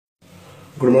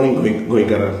Good morning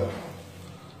गोंयकारां.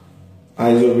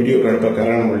 आज video काडपाक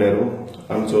कारण म्हणल्यार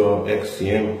आमचो एक्स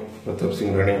सीएम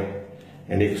प्रतापसिंग राणे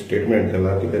यांनी एक स्टेटमेंट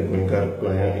केला कित्याक गोंयकार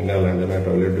गोंयांत हिंगा लंडना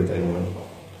टॉयलेट दिताय म्हणून.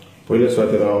 पयले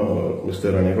सुवातेर हांव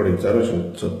मिस्टर राणे कडेन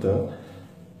विचारूंक सोदतां,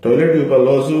 टॉयलेट दिवपाक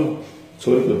लॉजू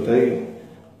चोरी करताय,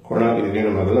 कोणाक रीण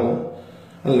मागला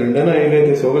आनी लंडना येयले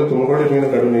ते सगळे तुमचे कडेन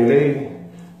रीण काडून येयले,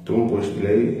 तुमी पयशे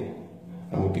दिले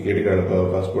आमकां तिकेटी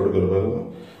काडपाक पासपोर्ट करपाक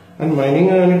आनी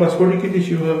मायनिंगा आनी पासपोर्ट कितें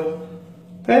शिवाय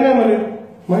काय ना मरे.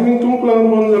 मायनिंग तुमकां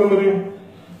लागून बंद जालें मरे.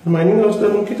 मायनिंग आसता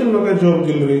तुमकां कितें लोकांक जॉब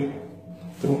दिले रे,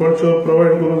 तुमकां जॉब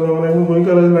प्रोवायड करूंक जावना.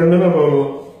 गोंयकार लंडना पावलो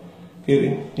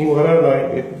कितें हिंग वरां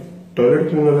जाय टॉयलेट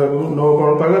क्लिनराक नवो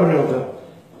कोण पगार मेळटा,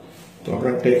 तो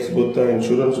आपणा टॅक्स भरता,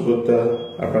 इन्शुरन्स भरता,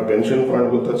 आपणा पेन्शन फंड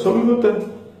भरता, सगळें भरता.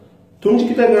 तुमची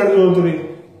कित्याक गाड जावं तरी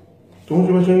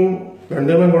तुमचे भशेन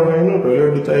लंडना कोण आहाय न्हू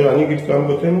टॉयलेट दिताय आनी कितें काम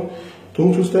करताय न्हू.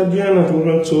 तुमचे उस्ताद जियाना,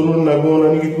 तुमकां चोरून नागोवन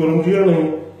आनी कितें करून जियानाय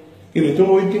कितें.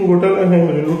 तुमी वयतीन घोटाळे आहाय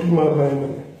मरे, लुटी मार आहाय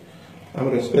मरे.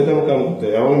 आमी रेस्पेक्टान काम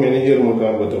करताय. हांव मॅनेजर म्हणून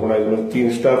काम करता, पूण आयज 3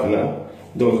 स्टाफ ना,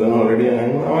 2 जाण ऑलरेडी आहाय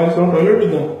म्हणून हांव आयज टॉयलेट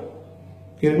दिता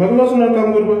कितें. म्हाका लॉस ना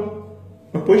काम करपाक,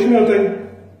 म्हाका पयशे मेळटाय.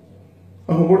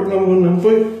 हांव फुकट काम करना.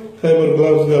 पळय सायबर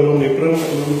ग्लाव्स घालून एप्रन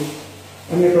घालून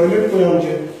आनी टॉयलेट पळय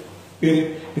आमचें कितें.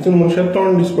 हितून मनशाक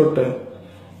तोंड दिस पडटा.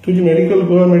 तुजी मेडिकल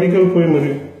गोवा मेडिकल पळय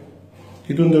मरे,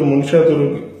 तितून जर मनशाक जर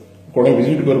कोणा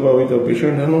विजीट करपाक वयता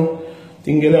पेशंट आहा न्हू,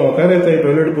 थिंग गेल्यार म्हाका येताय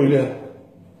टॉयलेट पयल्या.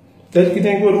 तेच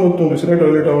कितें कर मग तूं दुसऱ्या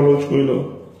टॉयलेटा वच पयलो.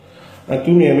 आनी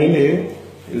तुमी एमएलए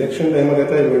इलेक्शन टायमार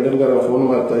येताय, लंडनकारांक फोन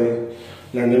मारताय,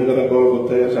 लंडनकारांक कॉल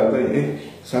करताय, सांगताय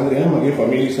सांग रे मागे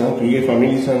फॅमिली सांग, तुगे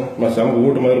फॅमिली सांग, म्हाका सांग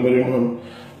वोट मार बरें म्हणून.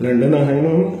 लंडना आहाय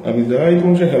न्हू आमी जाय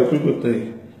तुमचें हेल्पूय करताय.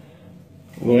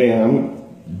 गोंय आमी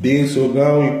देश व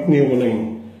गांव इतून येवनाय,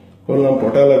 कोण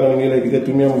पोटा लागून गेले कित्याक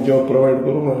तुमी आमकां जॉब प्रोवायड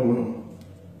करूंक ना म्हणून.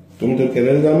 तुमी तर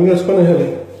केलें जाल्यार आमी वचपाना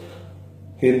जालें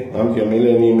कितें. आमच्या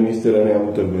एमएलएनी मिनिस्टरांनी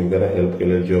आमकां तर गोंयकारांक हेल्प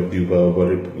केलें जॉब दिवपाक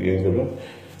बरें हें करून.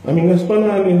 आमी वचपाना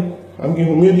जालें, आमची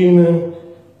उमेद येयना.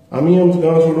 आमी आमचो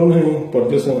गांव सोडून हाय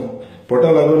परदेसां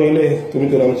पोटा लागून येयले.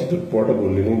 तुमी तर आमची पोटां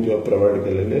भरलेलीं जॉब प्रोवायड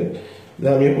केलेले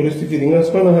जाल्यार आमी हे परिस्थितीर हिंगा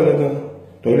वचपाना जालें आतां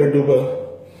टॉयलेट दिवपाक.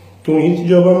 तुमी हीच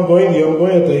जॉब आमकां गोंय दी, आमी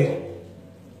गोंय येताय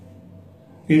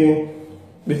कितें.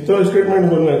 बेश्टो स्टेटमेंट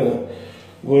करनाका.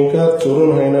 गोंयकार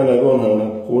चोरून हायना नागोवन हायना,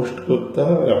 कोश्ट करता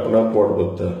आपणाक पोट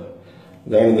भरता.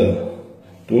 जाण जा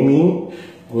तुमी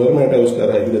गव्हर्मेंटा उस्तार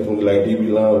आहाय कित्याक तुमकां लायटी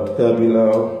बिलां, उदका बिलां,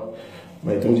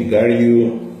 मागीर तुमची गाडयो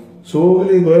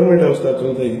सगळी गव्हर्मेंटा उस्तार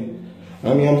चलताय.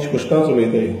 आमी आमच्या कश्टां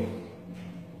चलयताय.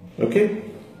 ओके,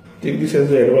 टेक दीस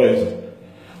एज एडवायस.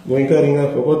 गोंयकार हिंगा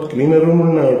फकत क्लिनरू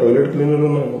म्हूण ना, टॉयलेट क्लिनरू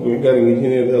ना. गोंयकार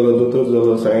इंजिनियर जालो, दोतोर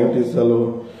जालो, सायंटिस्ट जालो,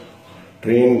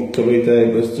 ट्रेन चलयताय,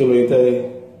 बस चलयताय,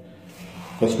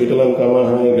 हॉस्पिटलान कामां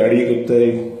आहाय, गाडी करताय,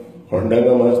 होंडा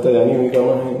कामां आसताय, आनी खंय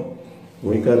कामां आहाय.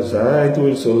 गोंयकार जायत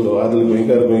वयर चल्लो. आदलो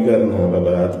गोंयकार ना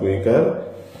बाबा. आतां गोंयकार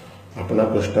आपणा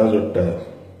कश्टां जोडटा,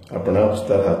 आपणा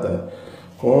उस्तार खाता.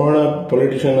 कोणाक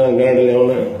पॉलिटिशियनाक गांड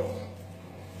लेवना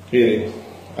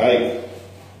कितें. आय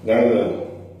गांड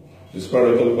दिसपाक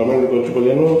वयतलो कमेंट करचे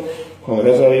पयलीं न्हू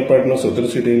काँग्रेसा एक पाट न्हू 17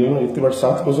 सीट येयल्यो न्हू, इतले पाट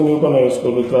 7 पासून येवपाना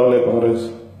करत रावले काँग्रेस.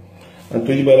 आनी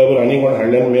तुजे बराबर आनी कोण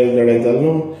हाडल्यान मेल धाडायतालो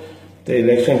न्हू. ते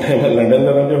इलेक्शन टायमार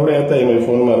लंडनकारांचे फुडें येताय मागीर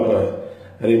फोन मारपाक,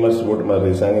 अरे मातशें वोट मार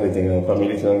रे, सांग रे थिंगा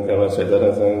फॅमिली सांग, कोणा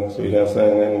शेजाऱ्यां सांग, सोयऱ्यां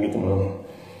सांग आनी कितें म्हणून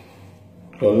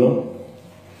कळ्ळें न्हू.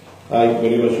 आयज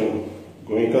बरे भशेन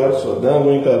गोंयकार सदां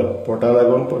गोंयकार पोटा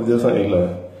लागून परदेसांत येयला.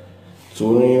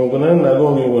 चोरून येवंक ना,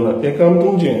 नागोवंक येवंक ना. तें काम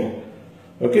तुमचें.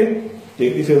 Okay,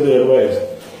 take these as advice.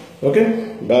 Okay,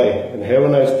 bye and have a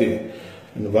nice day.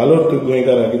 आनी वालोर तूं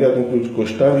गोंयकारां कित्याक तुमी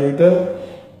कश्टां जेयता,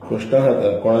 कश्टां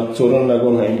खाता, कोणाक चोरून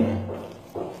नागोवन हायना.